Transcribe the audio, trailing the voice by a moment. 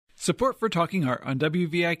Support for Talking Art on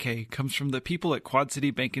WVIK comes from the people at Quad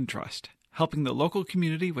City Bank and Trust, helping the local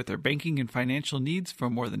community with their banking and financial needs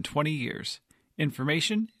for more than 20 years.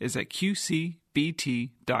 Information is at qcbt.com.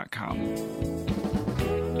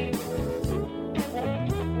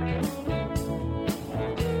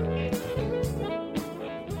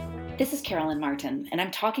 This is Carolyn Martin, and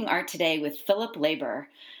I'm talking art today with Philip Labor,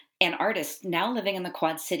 an artist now living in the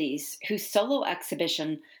Quad Cities, whose solo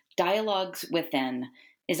exhibition, Dialogues Within,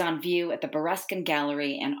 is on view at the Beruskin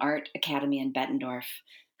Gallery and Art Academy in Bettendorf.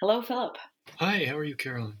 Hello, Philip. Hi, how are you,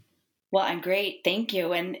 Carolyn? Well, I'm great, thank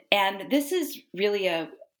you. And this is really a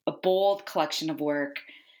bold collection of work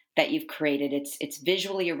that you've created. It's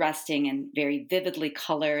visually arresting and very vividly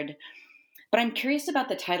colored. But I'm curious about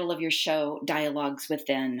the title of your show, Dialogues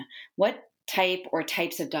Within. What type or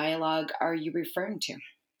types of dialogue are you referring to?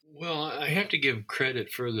 Well, I have to give credit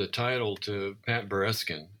for the title to Pat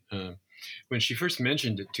Beruskin. When she first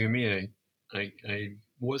mentioned it to me, I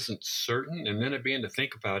wasn't certain, and then I began to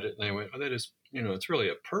think about it, and I went, "Oh, that is, it's really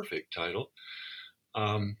a perfect title,"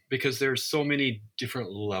 because there's so many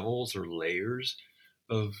different levels or layers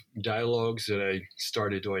of dialogues that I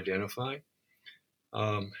started to identify.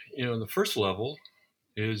 The first level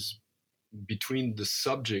is between the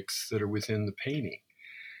subjects that are within the painting.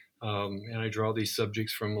 And I draw these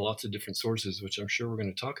subjects from lots of different sources, which I'm sure we're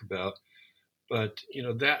going to talk about. But,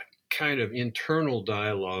 that kind of internal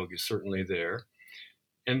dialogue is certainly there.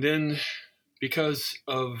 And then because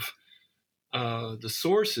of the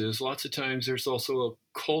sources, lots of times there's also a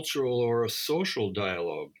cultural or a social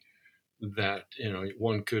dialogue that,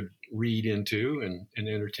 one could read into and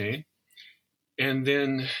entertain. And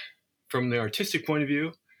then from the artistic point of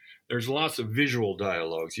view, there's lots of visual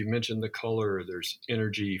dialogues. You mentioned the color, there's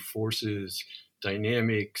energy, forces,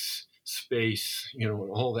 dynamics, space,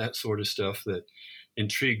 all that sort of stuff that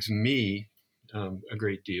intrigues me a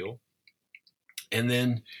great deal. And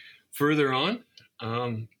then further on,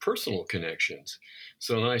 personal connections.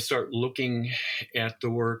 So when I start looking at the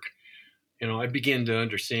work, I begin to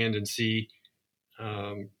understand and see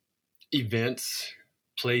events,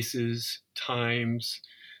 places, times,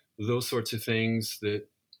 those sorts of things that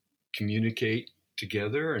communicate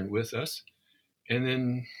together and with us. And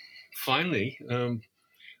then finally,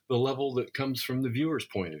 the level that comes from the viewer's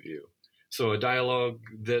point of view. So a dialogue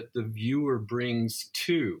that the viewer brings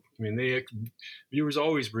to, viewers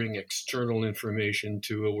always bring external information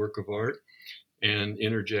to a work of art and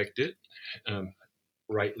interject it,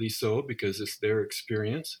 rightly so, because it's their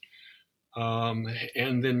experience,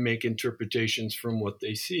 and then make interpretations from what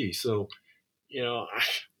they see. So,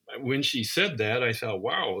 when she said that, I thought,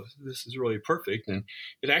 wow, this is really perfect. And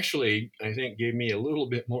it actually, I think, gave me a little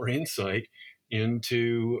bit more insight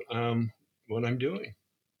into what I'm doing.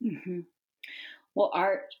 Mm-hmm. Well,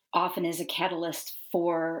 art often is a catalyst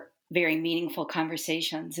for very meaningful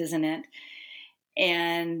conversations, isn't it?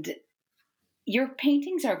 And your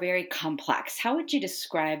paintings are very complex. How would you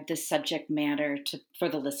describe the subject matter for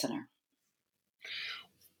the listener?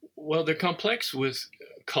 Well, they're complex with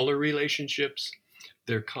color relationships.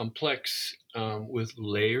 They're complex with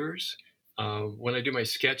layers. When I do my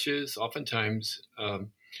sketches, oftentimes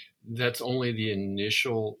that's only the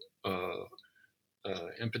initial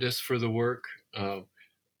impetus for the work.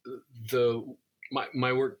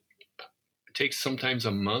 My work takes sometimes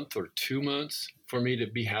a month or 2 months for me to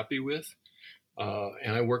be happy with.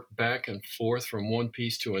 And I work back and forth from one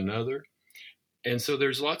piece to another. And so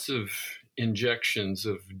there's lots of injections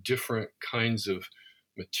of different kinds of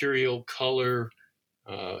material, color,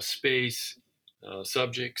 space,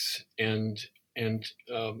 subjects, and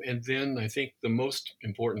then I think the most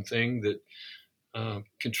important thing that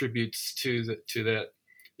contributes to that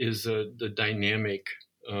is the dynamic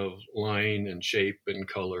of line and shape and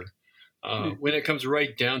color. When it comes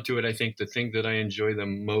right down to it, I think the thing that I enjoy the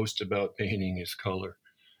most about painting is color,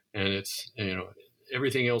 and it's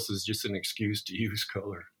everything else is just an excuse to use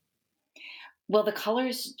color. Well, the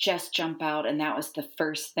colors just jump out, and that was the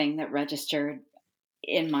first thing that registered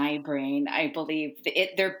in my brain. I believe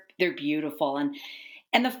they're beautiful,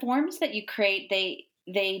 and the forms that you create,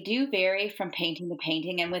 they do vary from painting to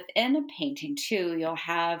painting, and within a painting too, you'll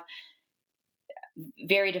have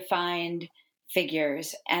very defined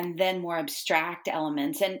figures and then more abstract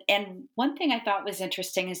elements. And one thing I thought was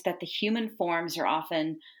interesting is that the human forms are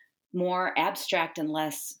often more abstract and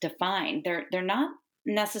less defined. They're not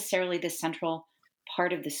necessarily the central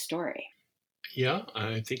part of the story. Yeah,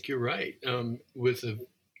 I think you're right. With a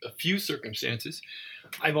few circumstances,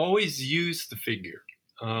 I've always used the figure,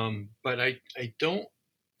 but I don't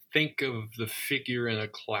think of the figure in a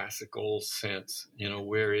classical sense,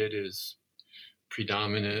 where it is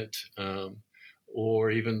predominant.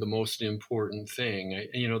 or even the most important thing.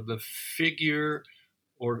 The figure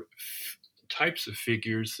or types of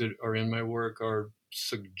figures that are in my work are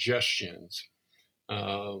suggestions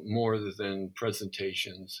more than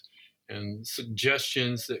presentations, and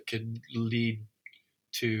suggestions that could lead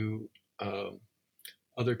to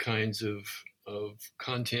other kinds of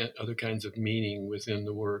content, other kinds of meaning within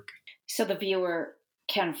the work. So the viewer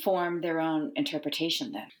can form their own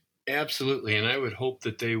interpretation then. Absolutely, and I would hope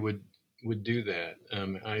that they would do that.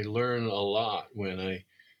 I learn a lot when I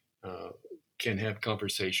can have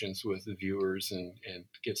conversations with the viewers and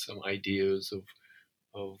get some ideas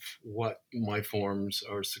of what my forms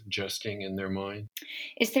are suggesting in their mind.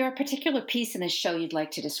 Is there a particular piece in this show you'd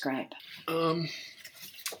like to describe?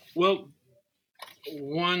 Well,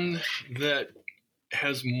 one that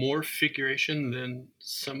has more figuration than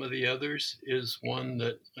some of the others is one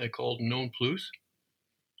that I called Non Plus.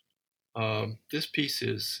 This piece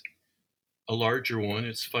is a larger one.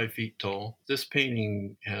 It's 5 feet tall. This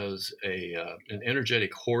painting has an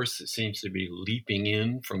energetic horse that seems to be leaping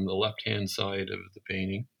in from the left-hand side of the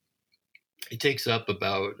painting. It takes up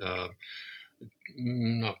about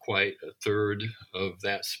not quite a third of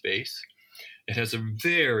that space. It has a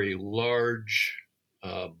very large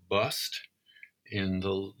bust in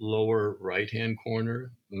the lower right-hand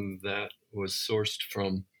corner that was sourced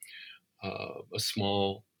from a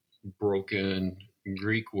small broken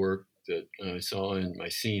Greek work that I saw in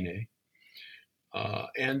Mycenae.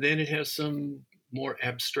 And then it has some more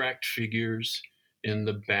abstract figures in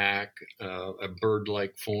the back, a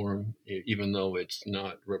bird-like form, even though it's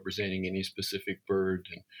not representing any specific bird,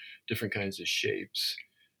 and different kinds of shapes.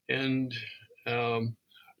 And,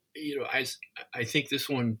 I think this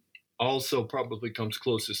one also probably comes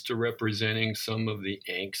closest to representing some of the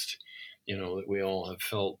angst, that we all have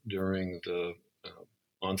felt during the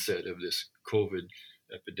onset of this COVID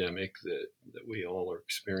epidemic that we all are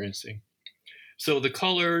experiencing. So the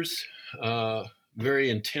colors, very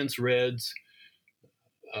intense reds,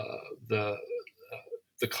 the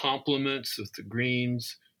complements of the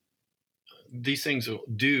greens, these things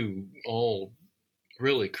do all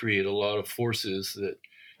really create a lot of forces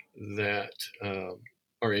that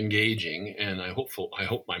are engaging, and I'm hopeful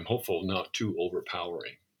not too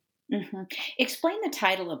overpowering. Mm-hmm. Explain the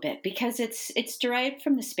title a bit, because it's derived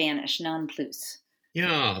from the Spanish non plus.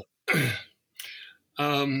 Yeah.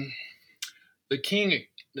 The king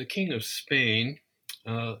of Spain,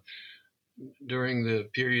 during the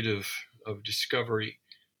period of discovery,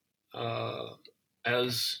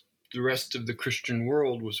 as the rest of the Christian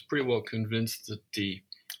world, was pretty well convinced that the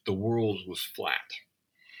world was flat.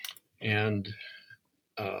 And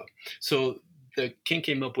so the king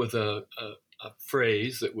came up with a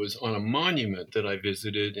phrase that was on a monument that I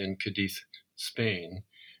visited in Cadiz, Spain.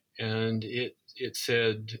 And it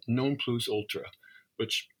said non plus ultra,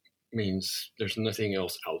 which means there's nothing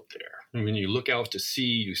else out there. When you look out to sea,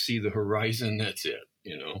 you see the horizon, that's it,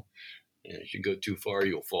 And if you go too far,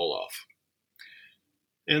 you'll fall off.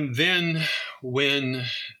 And then when,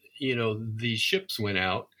 the ships went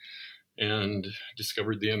out and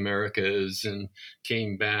discovered the Americas and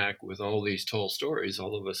came back with all these tall stories,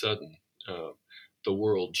 all of a sudden, the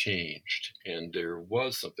world changed and there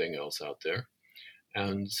was something else out there.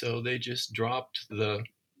 And so they just dropped the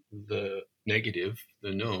negative,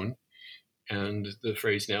 the known, and the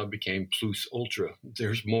phrase now became plus ultra.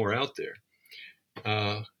 There's more out there.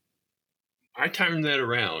 I turned that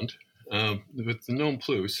around with the non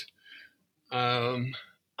plus. I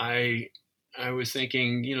was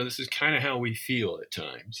thinking, this is kind of how we feel at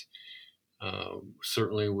times.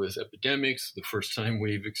 Certainly with epidemics, the first time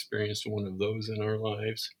we've experienced one of those in our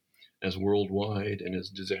lives, as worldwide and as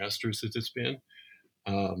disastrous as it's been.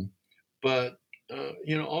 But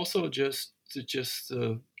also just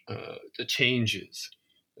the changes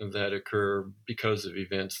that occur because of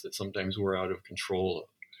events that sometimes we're out of control of.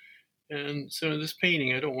 And so this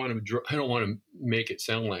painting, I don't want to make it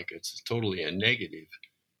sound like it's totally a negative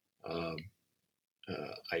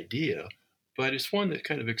idea, but it's one that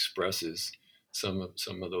kind of expresses some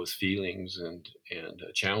of those feelings and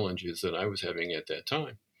challenges that I was having at that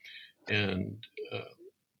time, and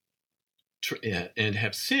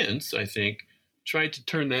have since, I think, tried to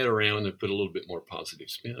turn that around and put a little bit more positive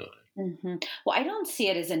spin on it. Mm-hmm. Well, I don't see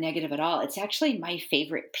it as a negative at all. It's actually my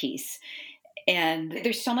favorite piece. And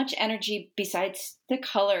there's so much energy besides the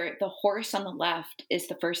color. The horse on the left is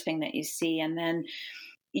the first thing that you see. And then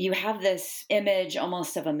you have this image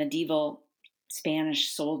almost of a medieval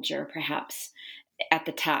Spanish soldier, perhaps, at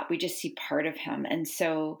the top. We just see part of him. And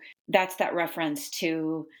so that's that reference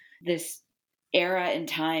to this era in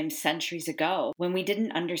time centuries ago when we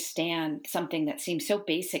didn't understand something that seems so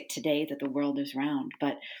basic today, that the world is round.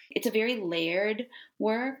 But it's a very layered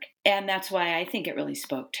work, and that's why I think it really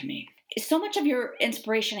spoke to me. So much of your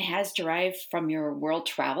inspiration has derived from your world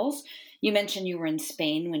travels. You mentioned you were in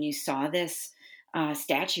Spain when you saw this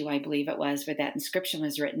statue, I believe it was, where that inscription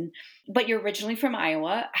was written. But you're originally from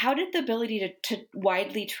Iowa. How did the ability to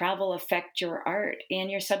widely travel affect your art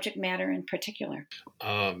and your subject matter in particular?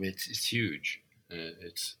 It's huge.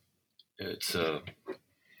 It's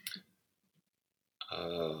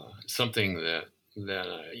something that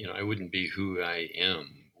I wouldn't be who I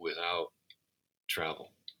am without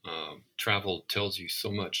travel. Travel tells you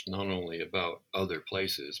so much, not only about other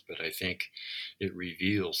places, but I think it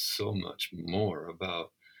reveals so much more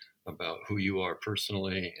about who you are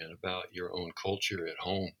personally and about your own culture at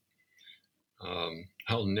home.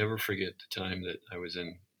 I'll never forget the time that I was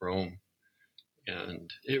in Rome,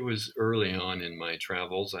 and it was early on in my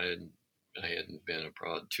travels. I hadn't been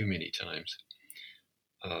abroad too many times,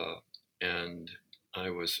 and I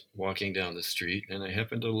was walking down the street, and I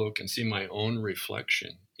happened to look and see my own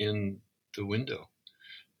reflection in the window.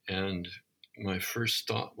 And my first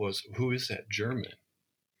thought was, who is that German?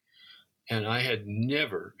 And I had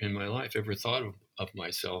never in my life ever thought of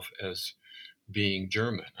myself as being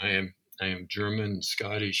German. I am German,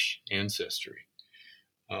 Scottish ancestry.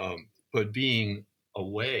 But being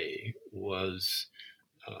away was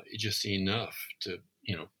just enough to,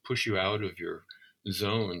 push you out of your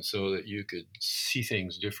zone so that you could see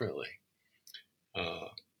things differently.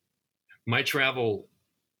 My travel,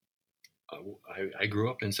 I grew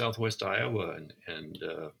up in Southwest Iowa and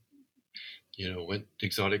went to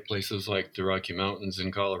exotic places like the Rocky Mountains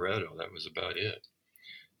in Colorado. That was about it.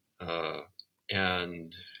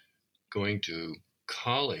 And going to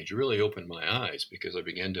college really opened my eyes because I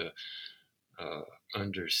began to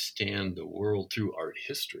understand the world through art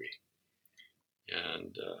history.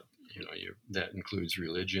 And, that includes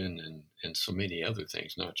religion and so many other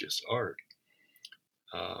things, not just art.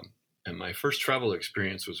 And my first travel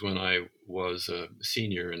experience was when I was a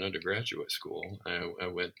senior in undergraduate school. I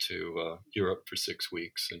went to Europe for 6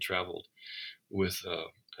 weeks and traveled with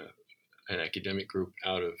an academic group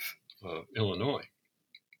out of Illinois.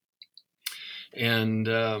 And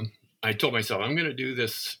I told myself, I'm going to do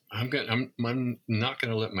this. I'm not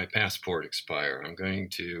going to let my passport expire. I'm going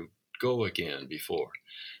to go again before.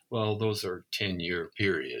 Well, those are 10-year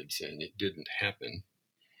periods, and it didn't happen.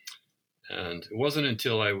 And it wasn't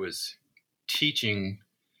until I was teaching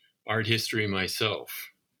art history myself,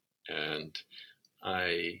 and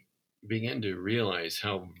I began to realize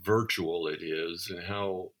how virtual it is and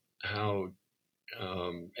how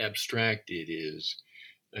abstract it is.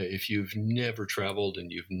 If you've never traveled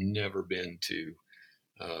and you've never been to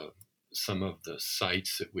some of the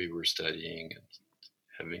sites that we were studying and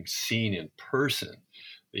having seen in person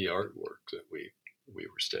the artwork that we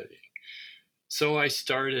were studying. So I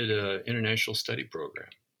started an international study program,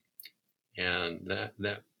 and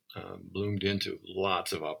that bloomed into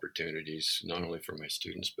lots of opportunities, not only for my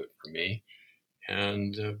students, but for me.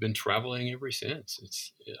 And I've been traveling ever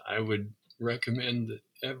since. I would recommend that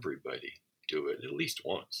everybody do it at least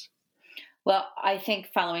once. Well, I think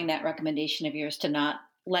following that recommendation of yours to not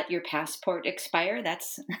let your passport expire,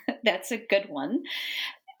 that's a good one.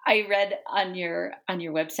 I read on your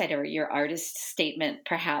website or your artist statement,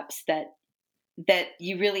 perhaps, that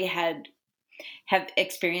you really have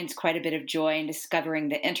experienced quite a bit of joy in discovering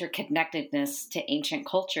the interconnectedness to ancient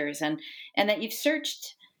cultures, and that you've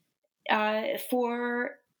searched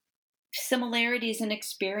for similarities in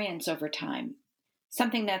experience over time,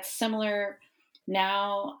 something that's similar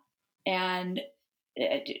now, and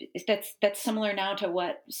that's similar now to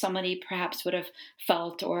what somebody perhaps would have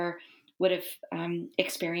felt or would have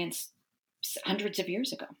experienced hundreds of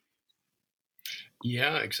years ago.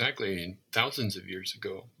 Yeah, exactly. And thousands of years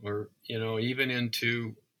ago, or, even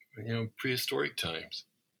into, prehistoric times.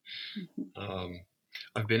 Mm-hmm.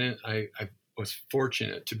 I was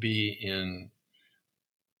fortunate to be in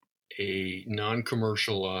a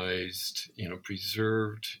non-commercialized,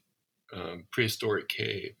 preserved prehistoric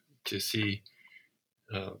cave to see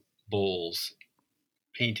bowls,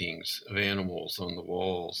 paintings of animals on the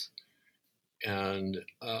walls. And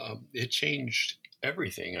it changed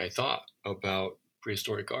everything I thought about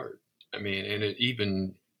prehistoric art. I mean, and it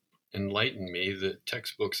even enlightened me that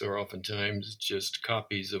textbooks are oftentimes just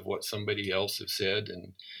copies of what somebody else has said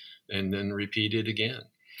and then repeated again.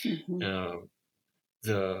 Mm-hmm.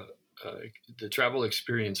 The travel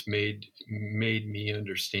experience made me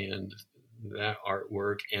understand that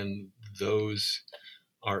artwork and those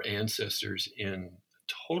our ancestors in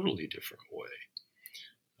a totally different way.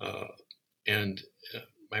 and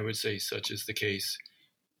I would say such is the case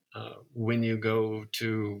when you go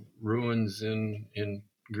to ruins in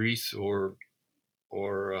Greece or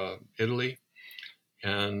Italy,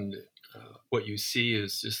 and what you see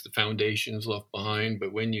is just the foundations left behind.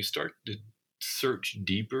 But when you start to search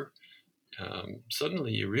deeper,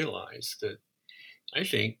 suddenly you realize that I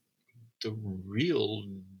think the real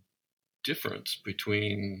difference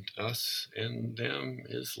between us and them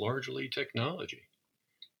is largely technology.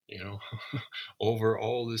 Over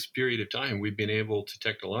all this period of time, we've been able to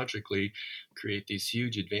technologically create these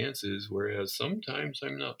huge advances, whereas sometimes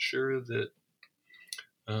I'm not sure that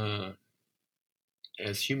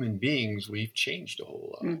as human beings, we've changed a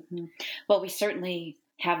whole lot. Mm-hmm. Well, we certainly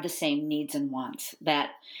have the same needs and wants.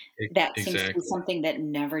 That seems to be Exactly. something that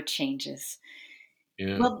never changes.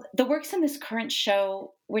 Yeah. Well, the works in this current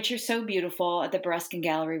show, which are so beautiful at the Bereskin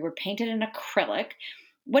Gallery, were painted in acrylic.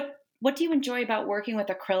 What do you enjoy about working with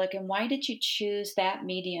acrylic, and why did you choose that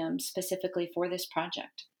medium specifically for this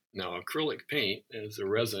project? Now, acrylic paint as a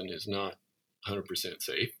resin is not 100%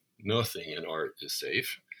 safe. Nothing in art is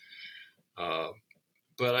safe.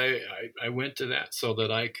 But I went to that so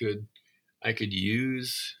that I could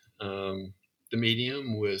use the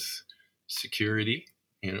medium with security,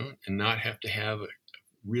 and not have to have a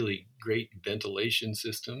really great ventilation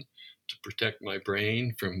system to protect my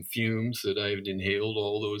brain from fumes that I've inhaled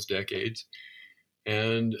all those decades.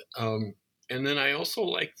 And then I also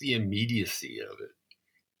like the immediacy of it.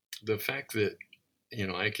 The fact that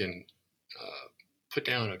I can put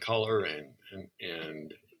down a color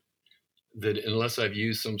and that unless I've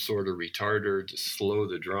used some sort of retarder to slow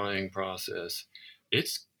the drying process,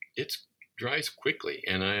 it's dries quickly,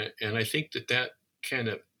 and I think that kind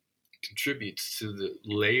of contributes to the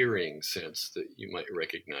layering sense that you might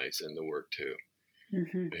recognize in the work too.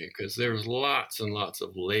 Mm-hmm. Because there's lots and lots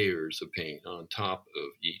of layers of paint on top of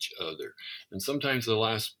each other, and sometimes the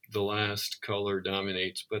last color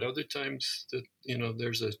dominates, but other times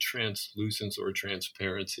there's a translucence or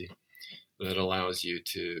transparency that allows you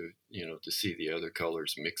to to see the other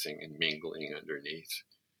colors mixing and mingling underneath.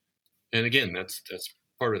 And again, that's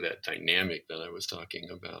part of that dynamic that I was talking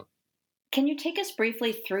about. Can you take us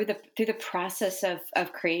briefly through the process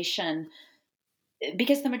of creation?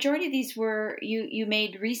 Because the majority of these were you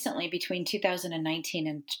made recently between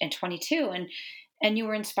 2019 and 22, and you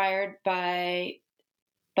were inspired by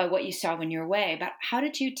what you saw when you were away. But how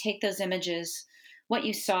did you take those images, what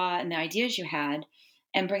you saw and the ideas you had,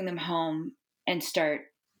 and bring them home and start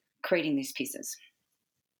creating these pieces?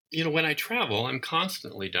 When I travel, I'm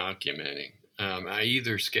constantly documenting. I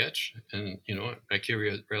either sketch, and I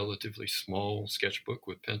carry a relatively small sketchbook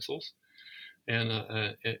with pencils, and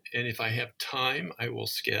if I have time, I will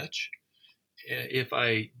sketch. If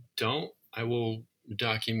I don't, I will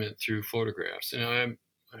document through photographs. I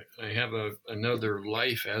have another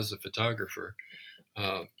life as a photographer,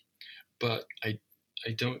 but I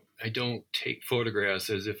don't take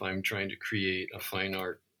photographs as if I'm trying to create a fine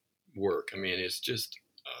art work. I mean, it's just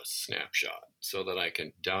a snapshot so that I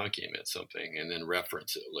can document something and then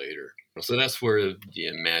reference it later. So that's where the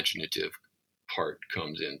imaginative part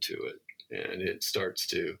comes into it, and it starts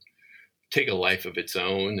to take a life of its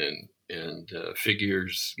own, and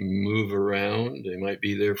figures move around. They might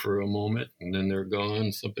be there for a moment and then they're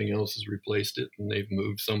gone. Something else has replaced it and they've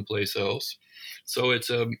moved someplace else. So it's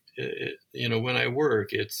when I work,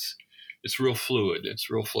 it's real fluid. It's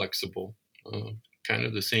real flexible. Kind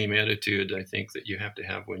of the same attitude I think that you have to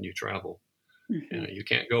have when you travel. Mm-hmm. You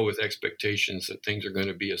can't go with expectations that things are going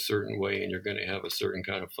to be a certain way and you're going to have a certain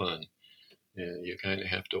kind of fun. You kind of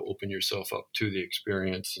have to open yourself up to the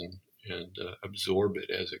experience and absorb it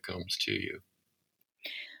as it comes to you.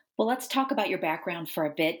 Well, let's talk about your background for a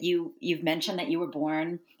bit. You've mentioned that you were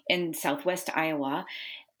born in Southwest Iowa,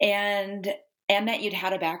 and that you'd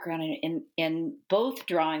had a background in both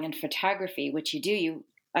drawing and photography, which you do. You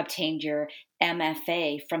obtained your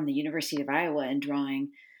MFA from the University of Iowa in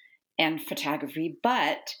drawing and photography.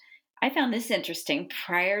 But I found this interesting.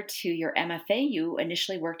 Prior to your MFA, you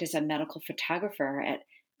initially worked as a medical photographer at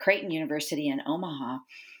Creighton University in Omaha.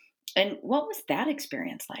 And what was that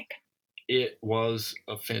experience like? It was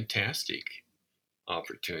a fantastic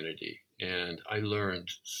opportunity, and I learned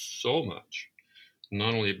so much,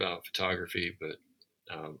 not only about photography, but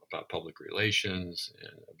about public relations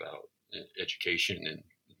and about education in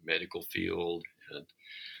the medical field.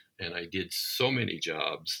 And I did so many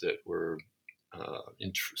jobs that were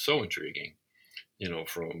so intriguing,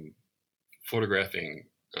 from photographing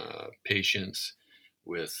patients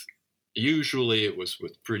usually it was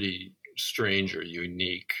with pretty strange or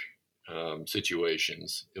unique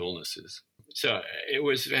situations, illnesses. So it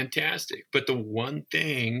was fantastic. But the one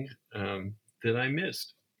thing that I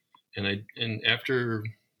missed, and after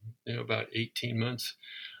about 18 months,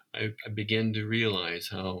 I began to realize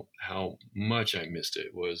how much I missed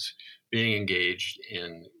it, was being engaged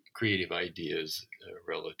in creative ideas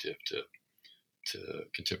relative to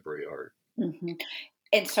contemporary art. Mm-hmm.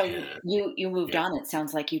 And so you moved on. It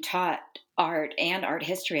sounds like you taught art and art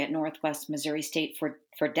history at Northwest Missouri State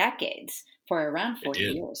for decades, for around 40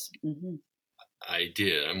 years. Mm-hmm. I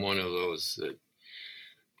did. I'm one of those that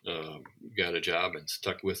got a job and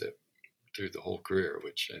stuck with it through the whole career,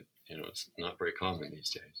 which it's not very common these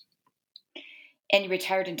days. And you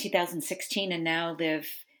retired in 2016 and now live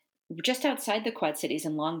just outside the Quad Cities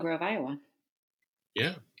in Long Grove, Iowa.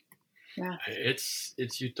 Yeah.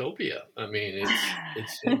 It's utopia. I mean,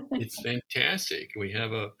 it's fantastic. We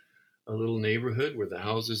have a little neighborhood where the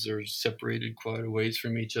houses are separated quite a ways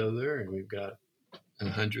from each other, and we've got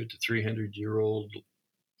 100 to 300-year-old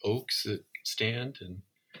oaks that stand, and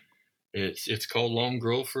it's called Long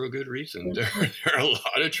Grove for a good reason. There are a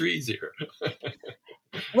lot of trees here.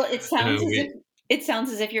 Well, it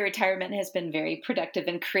sounds as if your retirement has been very productive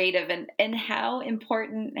and creative. And how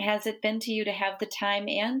important has it been to you to have the time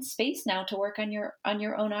and space now to work on your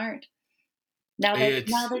own art? Now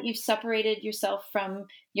that you've separated yourself from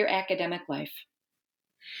your academic life.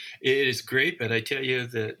 It is great, but I tell you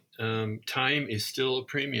that time is still a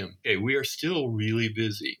premium. Okay, we are still really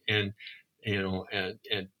busy, and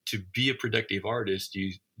to be a productive artist,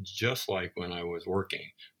 you, just like when I was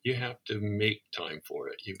working, you have to make time for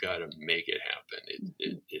it. You've got to make it happen.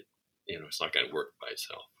 It's not going to work by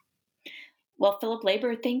itself. Well, Philip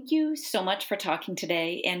Labor, thank you so much for talking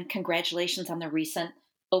today, and congratulations on the recent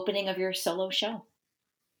opening of your solo show.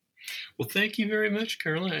 Well, thank you very much,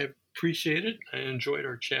 Carolyn. I appreciate it. I enjoyed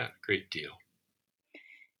our chat a great deal.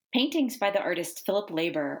 Paintings by the artist Philip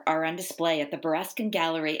Labor are on display at the Bereskin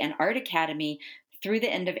Gallery and Art Academy through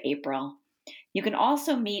the end of April. You can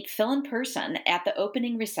also meet Phil in person at the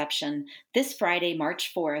opening reception this Friday,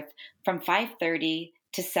 March 4th from 5:30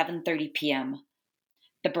 to 7:30 p.m.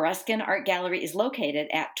 The Bereskin Art Gallery is located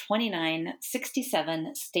at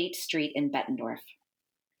 2967 State Street in Bettendorf.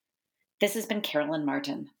 This has been Carolyn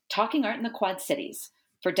Martin, talking art in the Quad Cities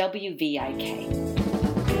for WVIK.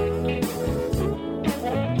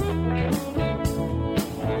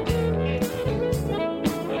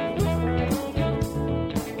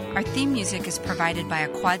 Our theme music is provided by a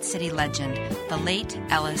Quad City legend, the late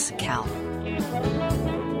Ellis Kell.